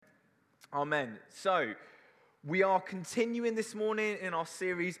Amen. So, we are continuing this morning in our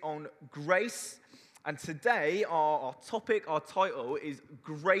series on grace. And today, our topic, our title is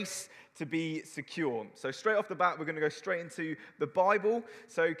Grace to be Secure. So straight off the bat, we're going to go straight into the Bible.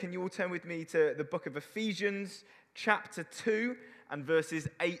 So can you all turn with me to the book of Ephesians, chapter 2, and verses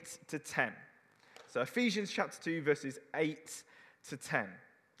 8 to 10. So Ephesians chapter 2, verses 8 to 10.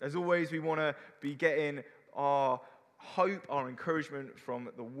 As always, we want to be getting our hope, our encouragement from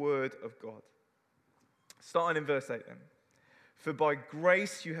the Word of God. Starting in verse 8 then. For by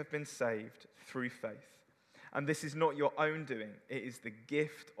grace you have been saved through faith. And this is not your own doing, it is the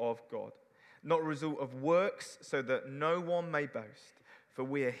gift of God. Not a result of works, so that no one may boast. For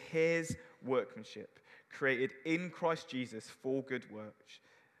we are his workmanship, created in Christ Jesus for good works,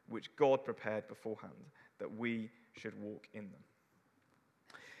 which God prepared beforehand, that we should walk in them.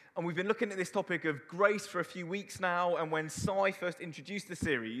 And we've been looking at this topic of grace for a few weeks now, and when Si first introduced the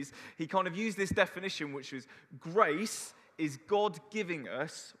series, he kind of used this definition, which was grace is God giving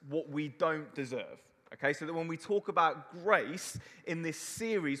us what we don't deserve. Okay, so that when we talk about grace in this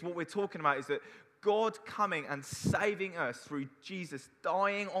series, what we're talking about is that God coming and saving us through Jesus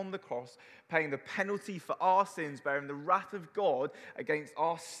dying on the cross, paying the penalty for our sins, bearing the wrath of God against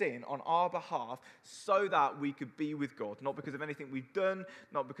our sin on our behalf, so that we could be with God. Not because of anything we've done,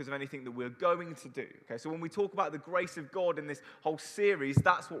 not because of anything that we're going to do. Okay, so when we talk about the grace of God in this whole series,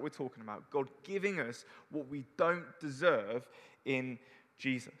 that's what we're talking about. God giving us what we don't deserve in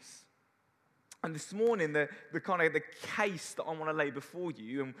Jesus. And this morning, the kind of the case that I want to lay before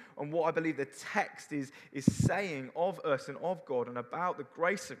you and what I believe the text is saying of us and of God and about the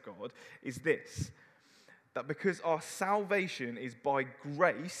grace of God is this, that because our salvation is by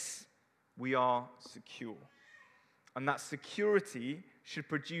grace, we are secure. And that security should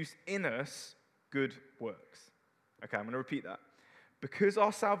produce in us good works. Okay, I'm going to repeat that. Because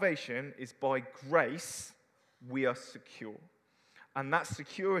our salvation is by grace, we are secure. And that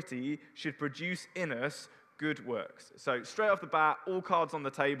security should produce in us good works. So straight off the bat, all cards on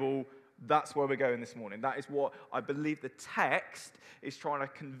the table, that's where we're going this morning. That is what I believe the text is trying to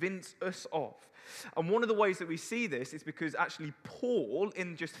convince us of. And one of the ways that we see this is because actually Paul,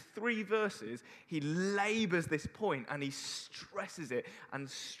 in just 3 verses, he labors this point and he stresses it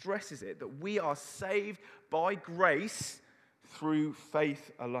that we are saved by grace through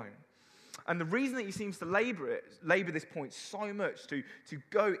faith alone. And the reason that he seems to labor this point so much, to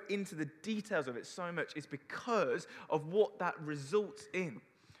go into the details of it so much, is because of what that results in,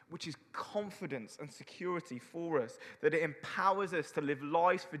 which is confidence and security for us, that it empowers us to live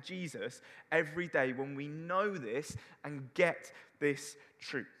lives for Jesus every day when we know this and get this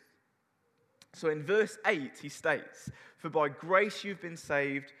truth. So in verse 8, he states, "For by grace you've been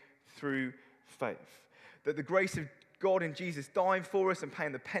saved through faith." That the grace of God in Jesus dying for us and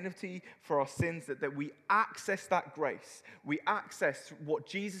paying the penalty for our sins, that we access that grace. We access what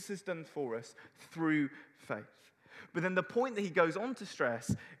Jesus has done for us through faith. But then the point that he goes on to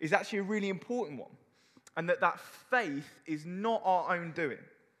stress is actually a really important one. And that faith is not our own doing.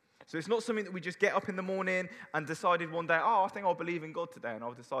 So it's not something that we just get up in the morning and decided one day, I think I'll believe in God today and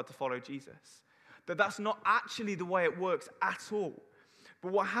I'll decide to follow Jesus. That's not actually the way it works at all.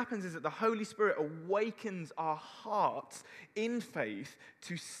 But what happens is that the Holy Spirit awakens our hearts in faith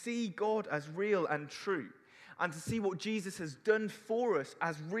to see God as real and true, and to see what Jesus has done for us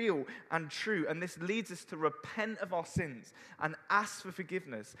as real and true. And this leads us to repent of our sins and ask for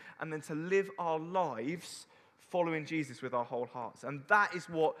forgiveness, and then to live our lives following Jesus with our whole hearts. And that is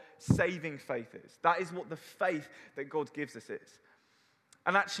what saving faith is. That is what the faith that God gives us is.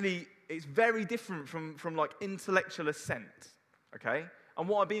 And actually, it's very different from like intellectual assent, okay? And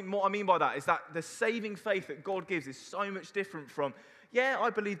what I mean by that is that the saving faith that God gives is so much different from, yeah, I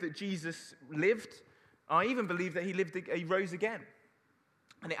believe that Jesus lived. I even believe that he rose again.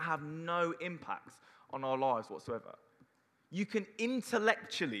 And it have no impact on our lives whatsoever. You can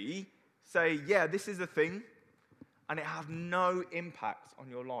intellectually say, yeah, this is a thing, and it have no impact on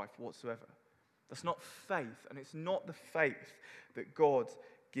your life whatsoever. That's not faith, and it's not the faith that God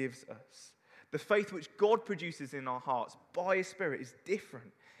gives us. The faith which God produces in our hearts by His Spirit is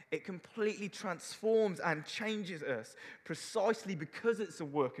different. It completely transforms and changes us precisely because it's a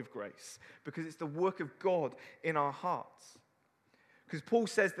work of grace, because it's the work of God in our hearts. Because Paul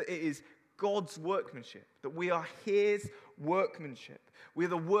says that it is God's workmanship, that we are His workmanship. We are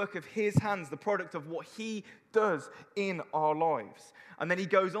the work of His hands, the product of what He does in our lives. And then he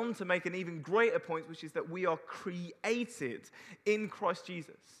goes on to make an even greater point, which is that we are created in Christ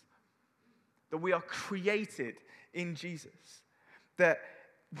Jesus. That we are created in Jesus. That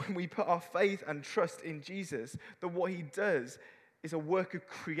when we put our faith and trust in Jesus, that what He does is a work of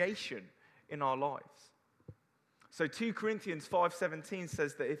creation in our lives. So 2 Corinthians 5:17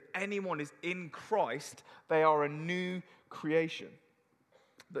 says that if anyone is in Christ, they are a new creation,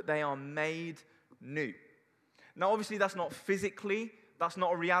 that they are made new. Now, obviously, that's not physically, that's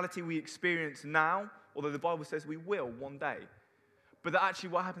not a reality we experience now, although the Bible says we will one day. But that actually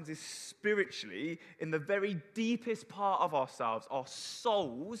what happens is spiritually, in the very deepest part of ourselves, our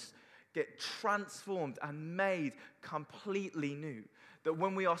souls get transformed and made completely new. That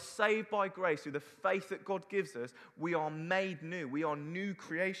when we are saved by grace through the faith that God gives us, we are made new. We are new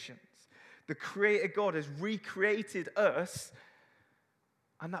creations. The Creator God has recreated us,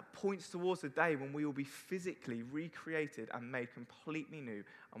 and that points towards the day when we will be physically recreated and made completely new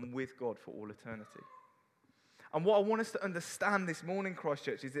and with God for all eternity. And what I want us to understand this morning,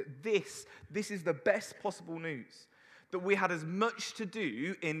 Christchurch, is that this is the best possible news. That we had as much to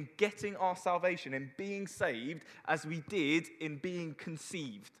do in getting our salvation, in being saved, as we did in being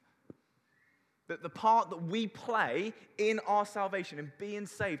conceived. That the part that we play in our salvation, in being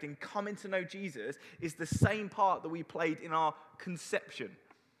saved, in coming to know Jesus, is the same part that we played in our conception,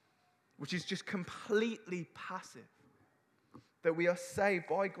 which is just completely passive. That we are saved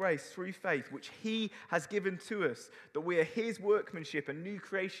by grace through faith, which He has given to us, that we are His workmanship and new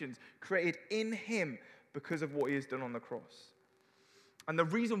creations created in Him because of what He has done on the cross. And the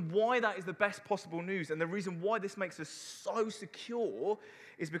reason why that is the best possible news, and the reason why this makes us so secure,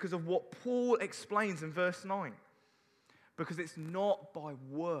 is because of what Paul explains in verse 9. Because it's not by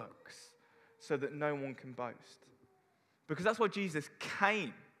works, so that no one can boast. Because that's why Jesus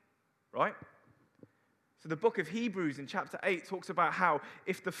came, right? So the book of Hebrews in chapter 8 talks about how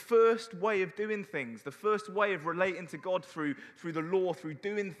if the first way of doing things, the first way of relating to God through the law, through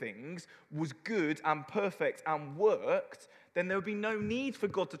doing things, was good and perfect and worked, then there would be no need for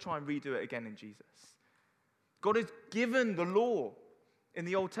God to try and redo it again in Jesus. God has given the law in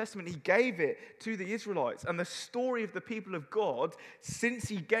the Old Testament. He gave it to the Israelites. And the story of the people of God, since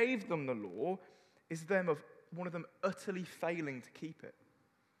He gave them the law, is one of them utterly failing to keep it.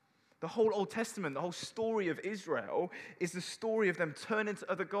 The whole Old Testament, the whole story of Israel, is the story of them turning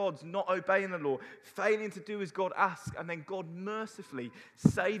to other gods, not obeying the law, failing to do as God asks, and then God mercifully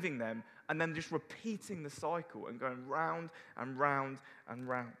saving them, and then just repeating the cycle and going round and round and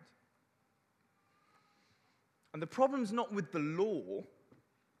round. And the problem's not with the law.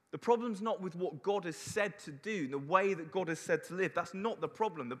 The problem's not with what God has said to do, the way that God has said to live. That's not the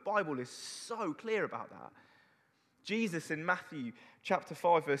problem. The Bible is so clear about that. Jesus in Matthew chapter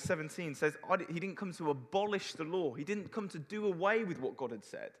 5 verse 17 says He didn't come to abolish the law. He didn't come to do away with what God had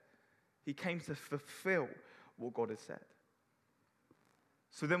said. He came to fulfill what God had said.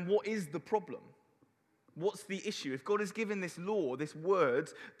 So then what is the problem? What's the issue? If God has given this law, this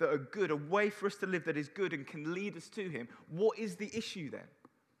words that are good, a way for us to live that is good and can lead us to Him, what is the issue then?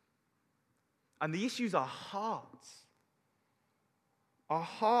 And the issues are hearts. Our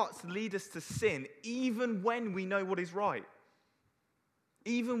hearts lead us to sin even when we know what is right.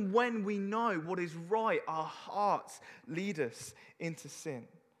 Even when we know what is right, our hearts lead us into sin.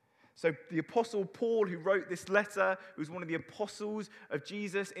 So the Apostle Paul, who wrote this letter, who's one of the apostles of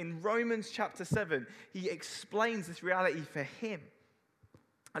Jesus, in Romans chapter 7, he explains this reality for him.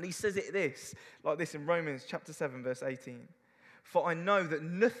 And he says it like this in Romans chapter 7, verse 18. For I know that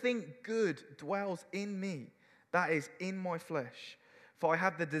nothing good dwells in me, that is, in my flesh. For I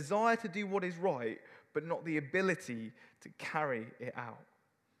have the desire to do what is right, but not the ability to carry it out.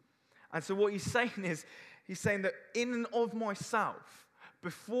 And so what he's saying is, he's saying that in and of myself,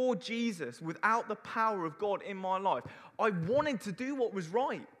 before Jesus, without the power of God in my life, I wanted to do what was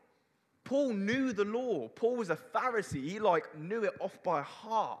right. Paul knew the law. Paul was a Pharisee. He knew it off by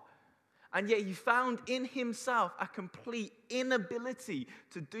heart. And yet he found in himself a complete inability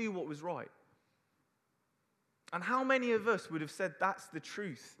to do what was right. And how many of us would have said that's the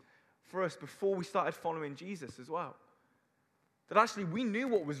truth for us before we started following Jesus as well? That actually we knew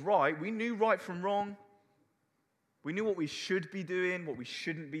what was right. We knew right from wrong. We knew what we should be doing, what we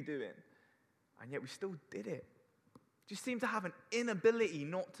shouldn't be doing. And yet we still did it. Just seemed to have an inability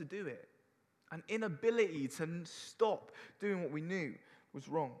not to do it. An inability to stop doing what we knew was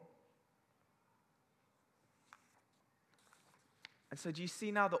wrong. And so do you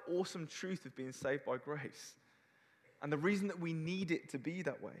see now the awesome truth of being saved by grace? And the reason that we need it to be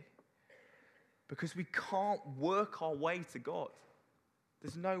that way? Because we can't work our way to God.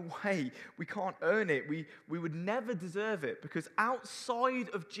 There's no way. We can't earn it. We would never deserve it, because outside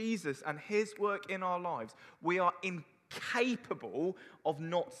of Jesus and His work in our lives, we are incapable of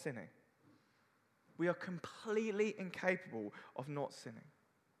not sinning. We are completely incapable of not sinning.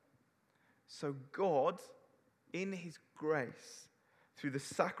 So God, in His grace, through the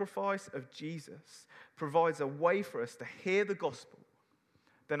sacrifice of Jesus, provides a way for us to hear the gospel,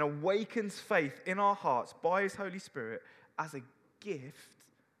 then awakens faith in our hearts by his Holy Spirit as a gift,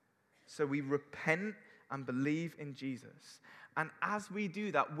 so we repent and believe in Jesus. And as we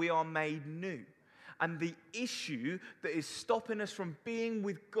do that, we are made new. And the issue that is stopping us from being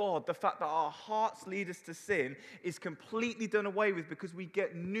with God, the fact that our hearts lead us to sin, is completely done away with because we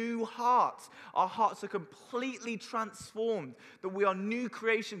get new hearts. Our hearts are completely transformed, that we are new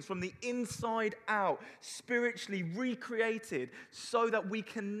creations from the inside out, spiritually recreated, so that we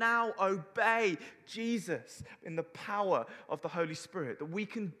can now obey Jesus in the power of the Holy Spirit, that we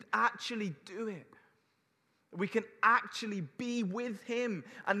can actually do it. We can actually be with him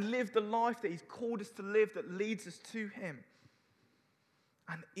and live the life that he's called us to live that leads us to him.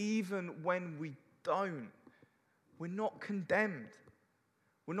 And even when we don't, we're not condemned.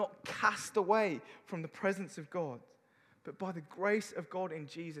 We're not cast away from the presence of God. But by the grace of God in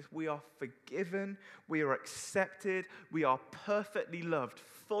Jesus, we are forgiven, we are accepted, we are perfectly loved,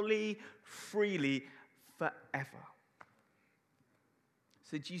 fully, freely, forever.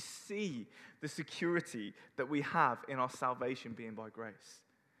 So do you see the security that we have in our salvation being by grace?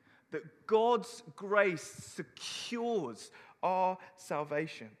 That God's grace secures our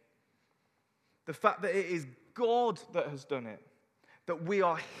salvation. The fact that it is God that has done it. That we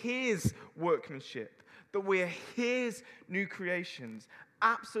are his workmanship. That we are his new creations.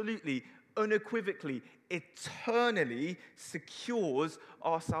 Absolutely, unequivocally, eternally secures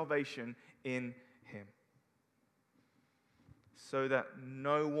our salvation in him, so that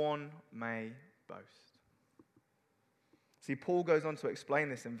no one may boast. See, Paul goes on to explain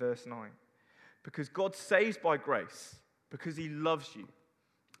this in verse 9. Because God saves by grace, because he loves you,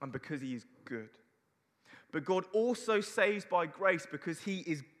 and because he is good. But God also saves by grace because he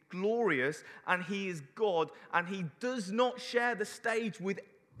is glorious, and he is God, and he does not share the stage with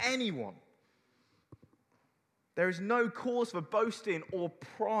anyone. There is no cause for boasting or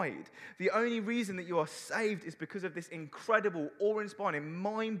pride. The only reason that you are saved is because of this incredible, awe-inspiring,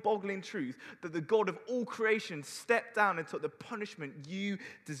 mind-boggling truth that the God of all creation stepped down and took the punishment you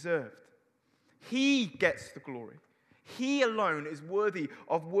deserved. He gets the glory. He alone is worthy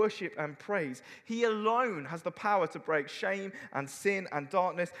of worship and praise. He alone has the power to break shame and sin and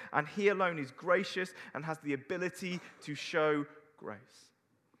darkness, and he alone is gracious and has the ability to show grace.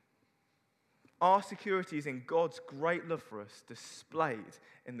 Our security is in God's great love for us, displayed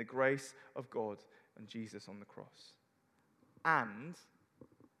in the grace of God and Jesus on the cross. And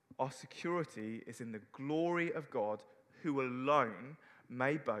our security is in the glory of God, who alone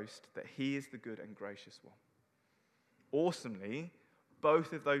may boast that he is the good and gracious one. Awesomely,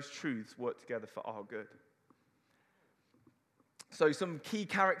 both of those truths work together for our good. So some key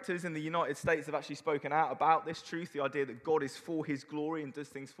characters in the United States have actually spoken out about this truth, the idea that God is for his glory and does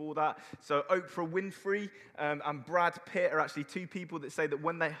things for that. So Oprah Winfrey and Brad Pitt are actually two people that say that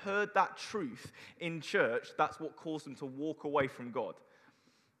when they heard that truth in church, that's what caused them to walk away from God.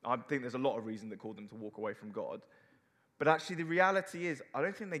 I think there's a lot of reasons that caused them to walk away from God. But actually the reality is, I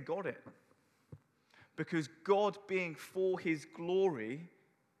don't think they got it. Because God being for his glory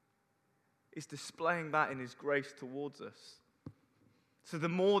is displaying that in his grace towards us. So the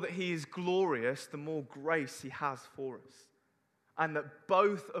more that he is glorious, the more grace he has for us. And that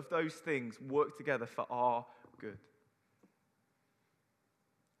both of those things work together for our good.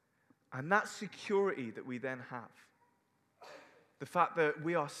 And that security that we then have, the fact that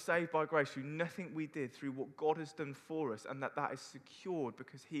we are saved by grace through nothing we did, through what God has done for us, and that is secured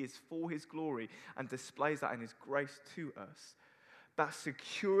because he is for his glory and displays that in his grace to us, that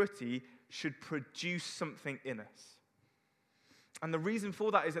security should produce something in us. And the reason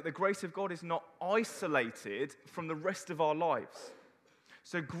for that is that the grace of God is not isolated from the rest of our lives.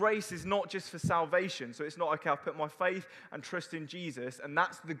 So grace is not just for salvation. So it's not, okay, I've put my faith and trust in Jesus, and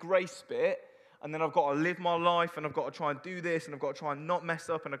that's the grace bit, and then I've got to live my life, and I've got to try and do this, and I've got to try and not mess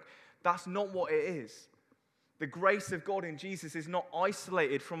up. That's not what it is. The grace of God in Jesus is not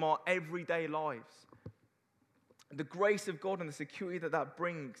isolated from our everyday lives. The grace of God and the security that that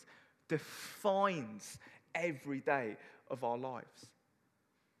brings defines every day of our lives.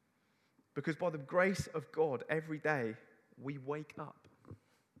 Because by the grace of God, every day we wake up.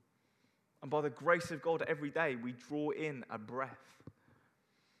 And by the grace of God, every day we draw in a breath.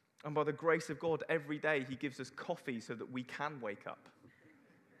 And by the grace of God, every day he gives us coffee so that we can wake up.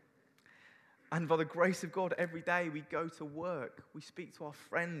 And by the grace of God, every day we go to work, we speak to our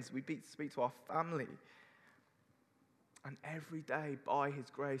friends, we speak to our family. And every day, by his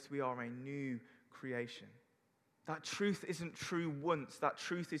grace, we are a new creation. That truth isn't true once. That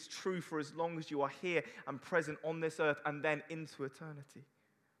truth is true for as long as you are here and present on this earth and then into eternity.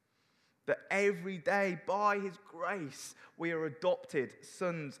 That every day, by his grace, we are adopted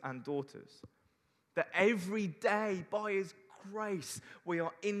sons and daughters. That every day, by his grace, we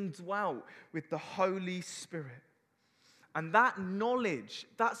are indwelt with the Holy Spirit. And that knowledge,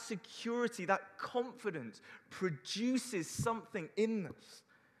 that security, that confidence produces something in us.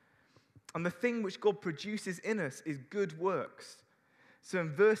 And the thing which God produces in us is good works. So in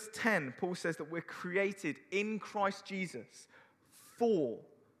verse 10, Paul says that we're created in Christ Jesus for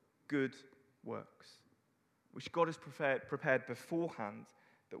good works, which God has prepared beforehand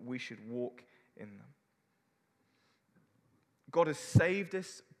that we should walk in them. God has saved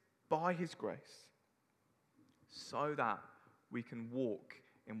us by his grace so that we can walk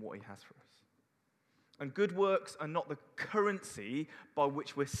in what he has for us. And good works are not the currency by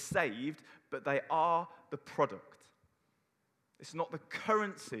which we're saved, but they are the product. It's not the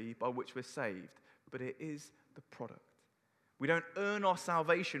currency by which we're saved, but it is the product. We don't earn our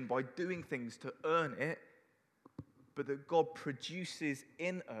salvation by doing things to earn it, but that God produces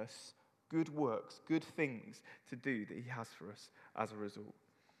in us good works, good things to do that he has for us as a result.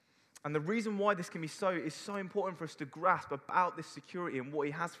 And the reason why this is so important for us to grasp about this security and what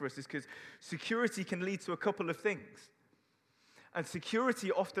he has for us is because security can lead to a couple of things. And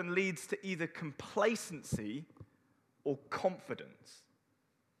security often leads to either complacency or confidence.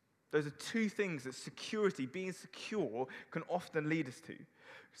 Those are two things that security, being secure, can often lead us to.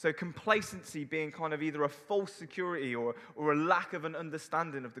 So complacency being kind of either a false security or a lack of an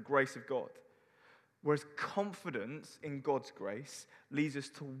understanding of the grace of God. Whereas confidence in God's grace leads us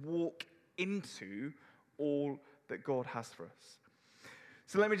to walk into all that God has for us.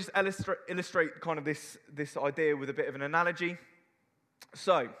 So let me just illustrate kind of this idea with a bit of an analogy.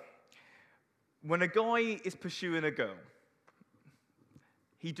 So, when a guy is pursuing a girl,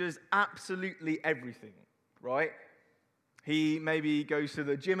 he does absolutely everything, right? He maybe goes to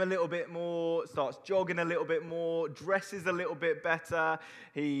the gym a little bit more, starts jogging a little bit more, dresses a little bit better.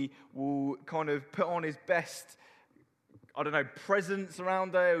 He will kind of put on his best, presence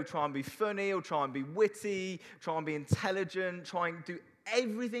around there. He'll try and be funny, he'll try and be witty, try and be intelligent, try and do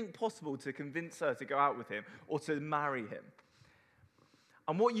everything possible to convince her to go out with him or to marry him.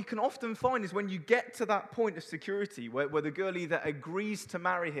 And what you can often find is when you get to that point of security, where the girl either agrees to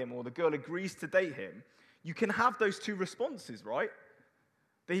marry him or the girl agrees to date him, you can have those two responses, right?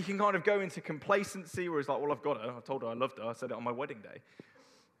 That he can kind of go into complacency, where he's like, well, I've got her. I told her I loved her. I said it on my wedding day.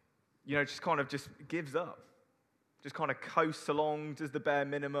 Just kind of just gives up. Just kind of coasts along, does the bare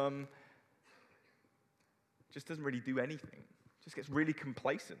minimum. Just doesn't really do anything. Just gets really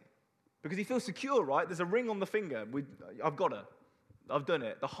complacent. Because he feels secure, right? There's a ring on the finger. I've got her. I've done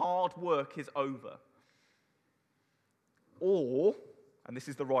it. The hard work is over. Or, and this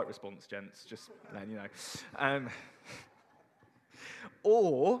is the right response, gents, just letting you know.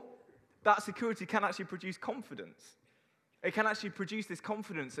 Or that security can actually produce confidence. It can actually produce this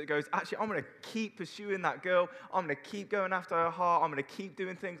confidence that goes, actually, I'm going to keep pursuing that girl. I'm going to keep going after her heart. I'm going to keep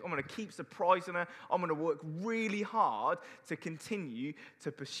doing things. I'm going to keep surprising her. I'm going to work really hard to continue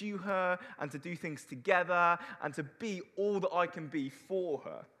to pursue her and to do things together and to be all that I can be for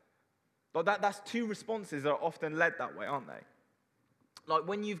her. Like that's two responses that are often led that way, aren't they? Like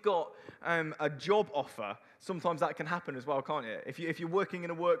when you've got a job offer, sometimes that can happen as well, can't it? If you're working in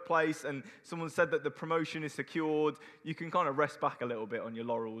a workplace and someone said that the promotion is secured, you can kind of rest back a little bit on your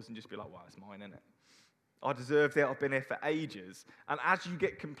laurels and just be like, well, it's mine, isn't it? I deserved it. I've been here for ages. And as you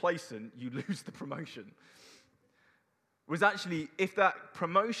get complacent, you lose the promotion. Whereas actually, if that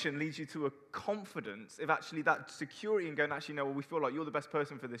promotion leads you to a confidence, if actually that security and going, actually, no, well, we feel like you're the best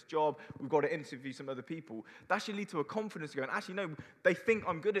person for this job, we've got to interview some other people, that should lead to a confidence going, actually, no, they think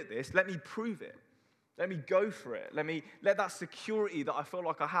I'm good at this, let me prove it. Let me go for it. Let that security that I feel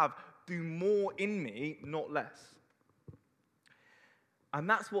like I have do more in me, not less. And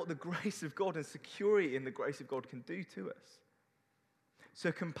that's what the grace of God and security in the grace of God can do to us.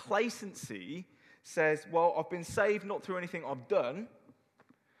 So complacency says, well, I've been saved not through anything I've done,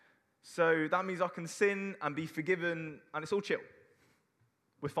 so that means I can sin and be forgiven, and it's all chill.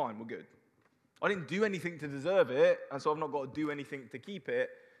 We're fine, we're good. I didn't do anything to deserve it, and so I've not got to do anything to keep it,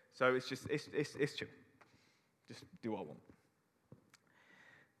 so it's chill. Just do what I want.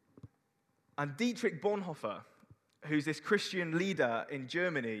 And Dietrich Bonhoeffer, who's this Christian leader in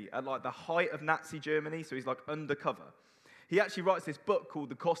Germany at like the height of Nazi Germany, so he's like undercover. He actually writes this book called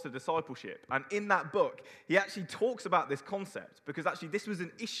The Cost of Discipleship. And in that book, he actually talks about this concept because actually this was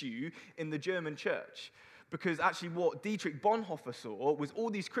an issue in the German church. Because actually what Dietrich Bonhoeffer saw was all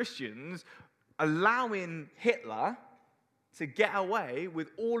these Christians allowing Hitler to get away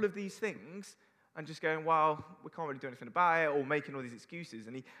with all of these things and just going, well, we can't really do anything about it, or making all these excuses.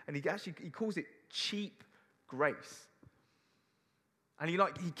 And he calls it cheap grace. And he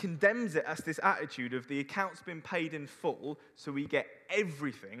condemns it as this attitude of the account's been paid in full, so we get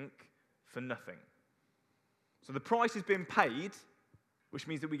everything for nothing. So the price has been paid, which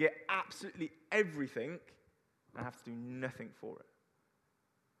means that we get absolutely everything and have to do nothing for it.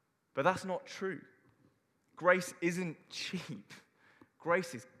 But that's not true. Grace isn't cheap.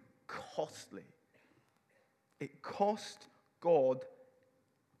 Grace is costly. It cost God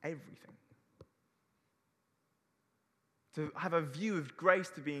everything. To have a view of grace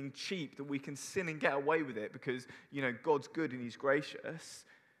to being cheap, that we can sin and get away with it because, God's good and he's gracious,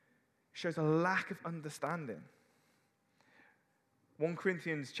 shows a lack of understanding. 1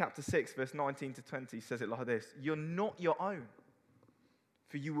 Corinthians chapter 6, verse 19 to 20 says it like this: "You're not your own,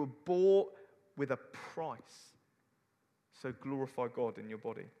 for you were bought with a price. So glorify God in your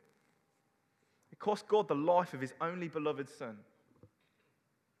body." It cost God the life of his only beloved Son.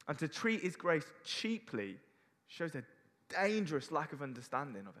 And to treat his grace cheaply shows a dangerous lack of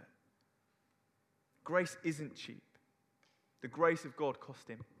understanding of it. Grace isn't cheap. The grace of God cost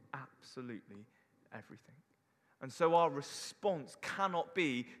him absolutely everything. And so our response cannot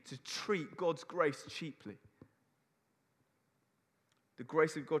be to treat God's grace cheaply. The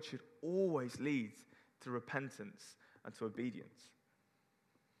grace of God should always lead to repentance and to obedience.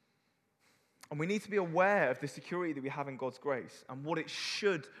 And we need to be aware of the security that we have in God's grace and what it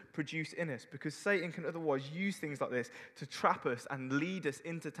should produce in us, because Satan can otherwise use things like this to trap us and lead us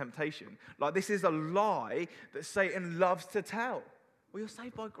into temptation. Like, this is a lie that Satan loves to tell. Well, you're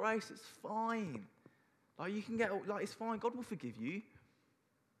saved by grace, it's fine. It's fine, God will forgive you.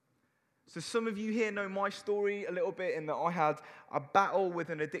 So some of you here know my story a little bit, in that I had a battle with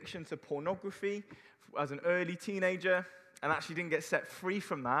an addiction to pornography as an early teenager, and actually didn't get set free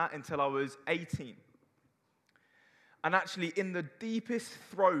from that until I was 18. And actually, in the deepest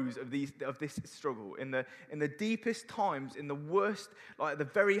throes of this struggle, in the deepest times, in the worst, at the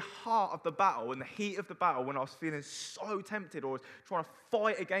very heart of the battle, in the heat of the battle, when I was feeling so tempted, or was trying to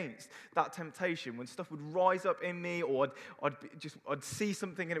fight against that temptation, when stuff would rise up in me, or I'd see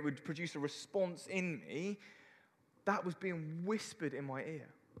something and it would produce a response in me, that was being whispered in my ear.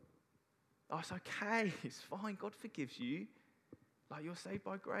 Oh, it's okay, it's fine, God forgives you. You're saved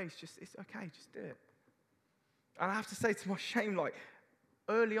by grace, it's okay, just do it. And I have to say, to my shame,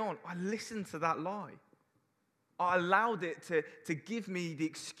 early on, I listened to that lie. I allowed it to give me the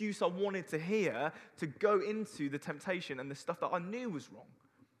excuse I wanted to hear to go into the temptation and the stuff that I knew was wrong.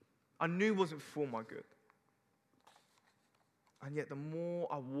 I knew wasn't for my good. And yet, the more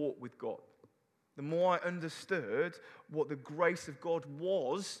I walked with God, the more I understood what the grace of God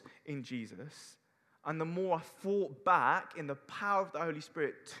was in Jesus, and the more I fought back in the power of the Holy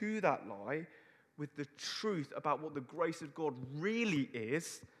Spirit to that lie with the truth about what the grace of God really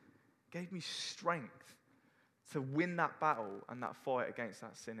is, gave me strength to win that battle and that fight against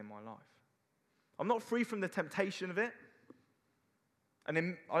that sin in my life. I'm not free from the temptation of it,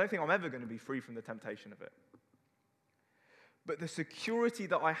 and I don't think I'm ever going to be free from the temptation of it. But the security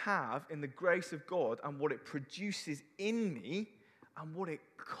that I have in the grace of God and what it produces in me and what it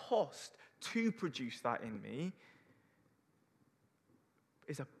cost to produce that in me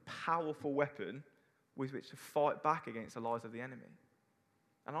is a powerful weapon with which to fight back against the lies of the enemy.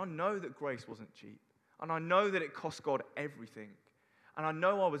 And I know that grace wasn't cheap. And I know that it cost God everything. And I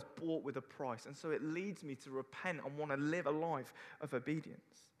know I was bought with a price. And so it leads me to repent and want to live a life of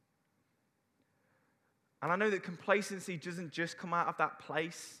obedience. And I know that complacency doesn't just come out of that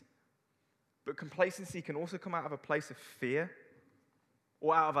place, but complacency can also come out of a place of fear,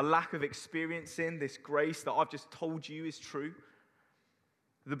 or out of a lack of experiencing this grace that I've just told you is true.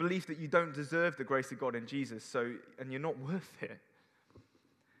 The belief that you don't deserve the grace of God in Jesus, and you're not worth it.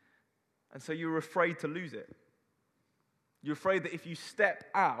 And so you're afraid to lose it. You're afraid that if you step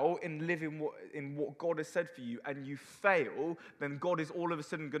out and live in what God has said for you and you fail, then God is all of a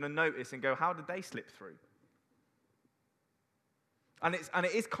sudden going to notice and go, how did they slip through? And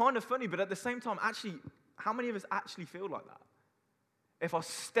it is kind of funny, but at the same time, actually, how many of us actually feel like that? If I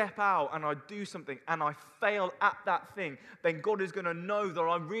step out and I do something and I fail at that thing, then God is going to know that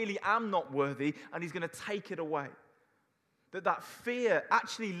I really am not worthy, and he's going to take it away. That fear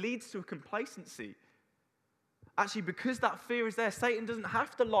actually leads to a complacency. Actually, because that fear is there, Satan doesn't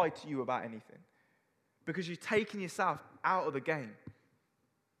have to lie to you about anything, because you've taken yourself out of the game.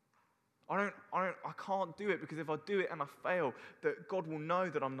 I can't do it, because if I do it and I fail, that God will know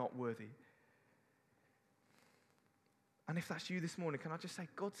that I'm not worthy. And if that's you this morning, can I just say,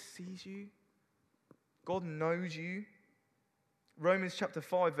 God sees you. God knows you. Romans chapter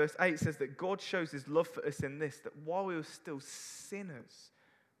 5 verse 8 says that God shows his love for us in this, that while we were still sinners,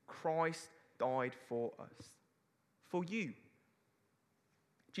 Christ died for us. For you.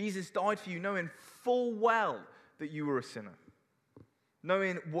 Jesus died for you knowing full well that you were a sinner.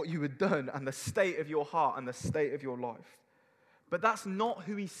 Knowing what you had done and the state of your heart and the state of your life. But that's not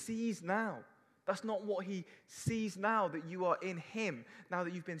who he sees now. That's not what he sees now, that you are in him, now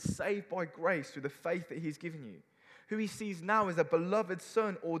that you've been saved by grace through the faith that he's given you. Who he sees now is a beloved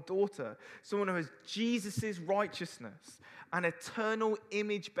son or daughter, someone who has Jesus' righteousness, an eternal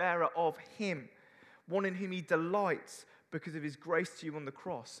image bearer of him, one in whom he delights because of his grace to you on the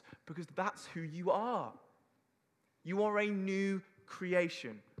cross, because that's who you are. You are a new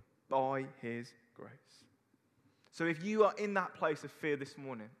creation by his grace. So if you are in that place of fear this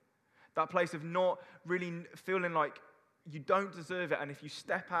morning, that place of not really feeling like you don't deserve it, and if you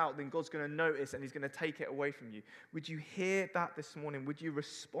step out, then God's going to notice and he's going to take it away from you. Would you hear that this morning? Would you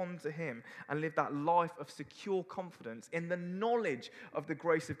respond to him and live that life of secure confidence in the knowledge of the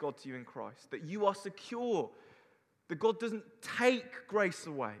grace of God to you in Christ? That you are secure, that God doesn't take grace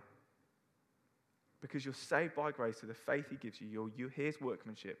away. Because you're saved by grace through the faith he gives you, you're his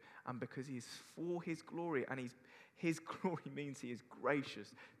workmanship, and because he is for his glory, and his glory means he is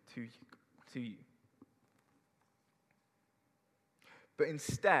gracious to you. But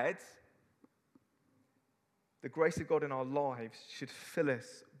instead, the grace of God in our lives should fill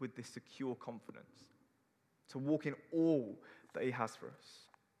us with this secure confidence to walk in all that he has for us.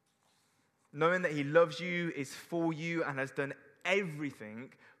 Knowing that he loves you, is for you, and has done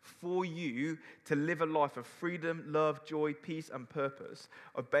everything for you to live a life of freedom, love, joy, peace, and purpose,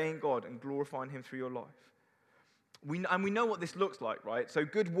 obeying God and glorifying him through your life. We know what this looks like, right? So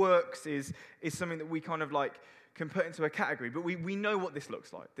good works is something that we kind of like can put into a category, but we know what this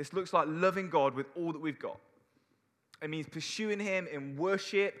looks like. This looks like loving God with all that we've got. It means pursuing him in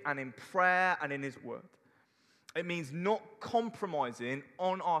worship and in prayer and in his word. It means not compromising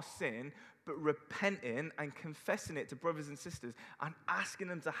on our sin, but repenting and confessing it to brothers and sisters and asking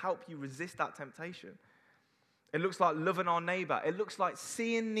them to help you resist that temptation. It looks like loving our neighbor. It looks like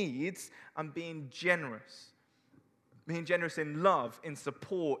seeing needs and being generous. Being generous in love, in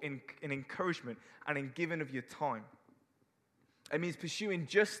support, in encouragement, and in giving of your time. It means pursuing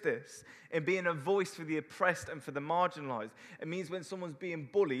justice and being a voice for the oppressed and for the marginalized. It means when someone's being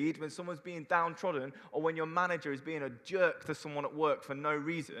bullied, when someone's being downtrodden, or when your manager is being a jerk to someone at work for no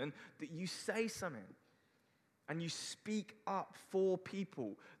reason, that you say something and you speak up for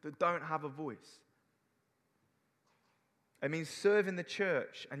people that don't have a voice. It means serving the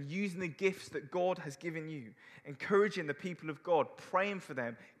church and using the gifts that God has given you, encouraging the people of God, praying for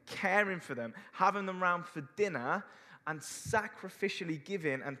them, caring for them, having them round for dinner, and sacrificially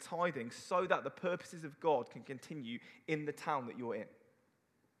giving and tithing so that the purposes of God can continue in the town that you're in.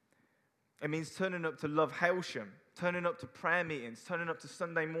 It means turning up to Love Hailsham, turning up to prayer meetings, turning up to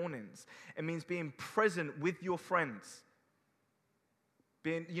Sunday mornings. It means being present with your friends.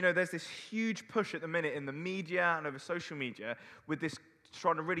 There's this huge push at the minute in the media and over social media with this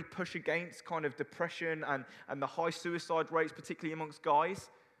trying to really push against kind of depression and the high suicide rates, particularly amongst guys.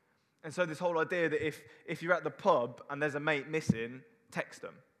 And so this whole idea that if you're at the pub and there's a mate missing, text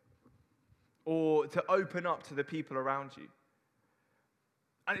them. Or to open up to the people around you.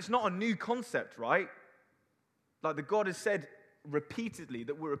 And it's not a new concept, right? Like the God has said repeatedly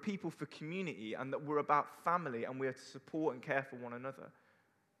that we're a people for community and that we're about family and we are to support and care for one another.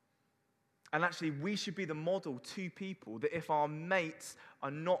 And actually, we should be the model to people that if our mates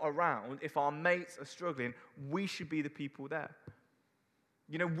are not around, if our mates are struggling, we should be the people there.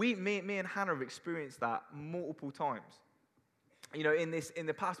 Me and Hannah have experienced that multiple times. In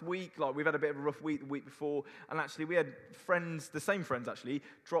the past week, like we've had a bit of a rough week the week before, and actually we had friends, the same friends actually,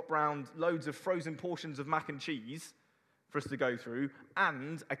 drop round loads of frozen portions of mac and cheese for us to go through,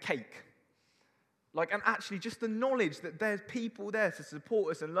 and a cake. And actually just the knowledge that there's people there to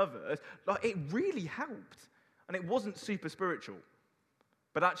support us and love us, it really helped. And it wasn't super spiritual.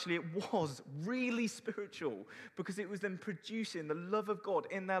 But actually it was really spiritual because it was them producing the love of God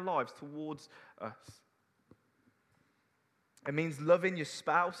in their lives towards us. It means loving your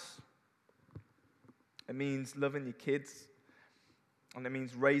spouse. It means loving your kids. And it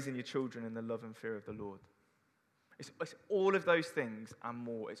means raising your children in the love and fear of the Lord. It's all of those things and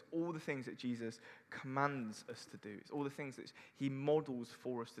more. It's all the things that Jesus commands us to do. It's all the things that he models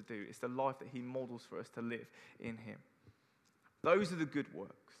for us to do. It's the life that he models for us to live in him. Those are the good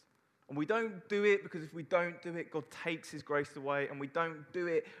works. And we don't do it because if we don't do it, God takes his grace away. And we don't do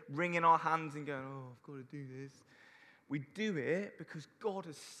it wringing our hands and going, oh, I've got to do this. We do it because God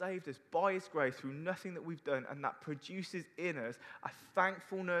has saved us by his grace through nothing that we've done, and that produces in us a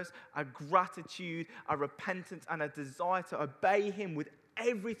thankfulness, a gratitude, a repentance, and a desire to obey him with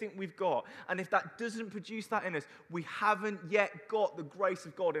everything we've got. And if that doesn't produce that in us, we haven't yet got the grace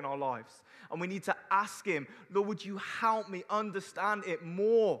of God in our lives. And we need to ask him, Lord, would you help me understand it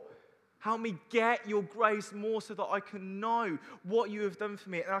more? Help me get your grace more so that I can know what you have done for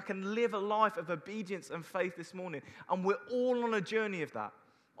me and I can live a life of obedience and faith this morning. And we're all on a journey of that.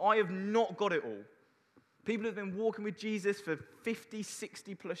 I have not got it all. People who have been walking with Jesus for 50,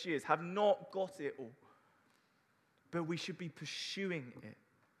 60 plus years have not got it all. But we should be pursuing it.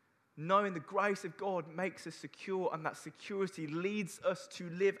 Knowing the grace of God makes us secure, and that security leads us to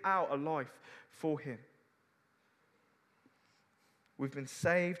live out a life for him. We've been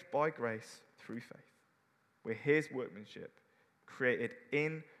saved by grace through faith. We're his workmanship, created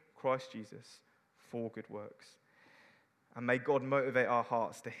in Christ Jesus for good works. And may God motivate our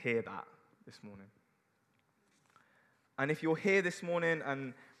hearts to hear that this morning. And if you're here this morning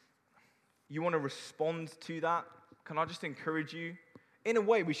and you want to respond to that, can I just encourage you? In a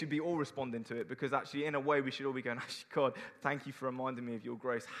way, we should be all responding to it, because actually, in a way, we should all be going, actually, God, thank you for reminding me of your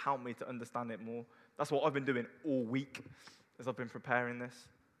grace. Help me to understand it more. That's what I've been doing all week as I've been preparing this.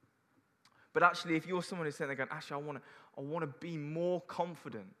 But actually, if you're someone who's sitting there going, actually, I want to be more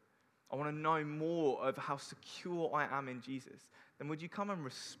confident, I want to know more of how secure I am in Jesus, then would you come and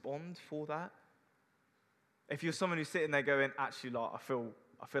respond for that? If you're someone who's sitting there going, actually, like, I feel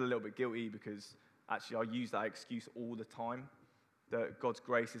a little bit guilty because actually I use that excuse all the time, that God's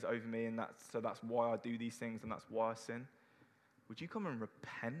grace is over me, and that's why I do these things and that's why I sin. Would you come and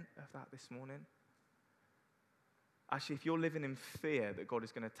repent of that this morning? Actually, if you're living in fear that God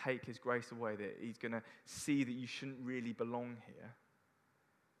is going to take his grace away, that he's going to see that you shouldn't really belong here,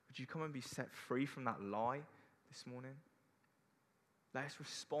 would you come and be set free from that lie this morning? Let us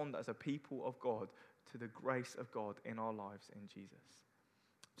respond as a people of God to the grace of God in our lives in Jesus.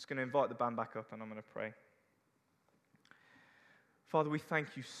 I'm just going to invite the band back up and I'm going to pray. Father, we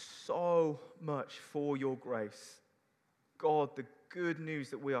thank you so much for your grace. God, the good news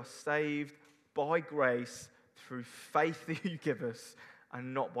that we are saved by grace through faith that you give us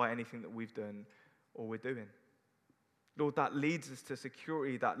and not by anything that we've done or we're doing. Lord, that leads us to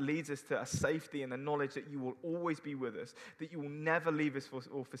security, that leads us to a safety and the knowledge that you will always be with us, that you will never leave us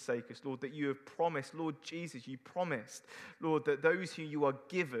or forsake us, Lord, that you have promised, Lord Jesus, you promised, Lord, that those who you are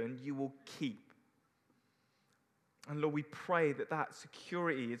given, you will keep. And Lord, we pray that that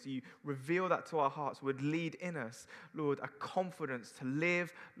security, as you reveal that to our hearts, would lead in us, Lord, a confidence to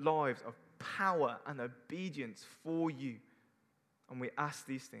live lives of power and obedience for you. And we ask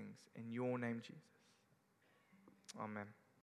these things in your name, Jesus. Amen.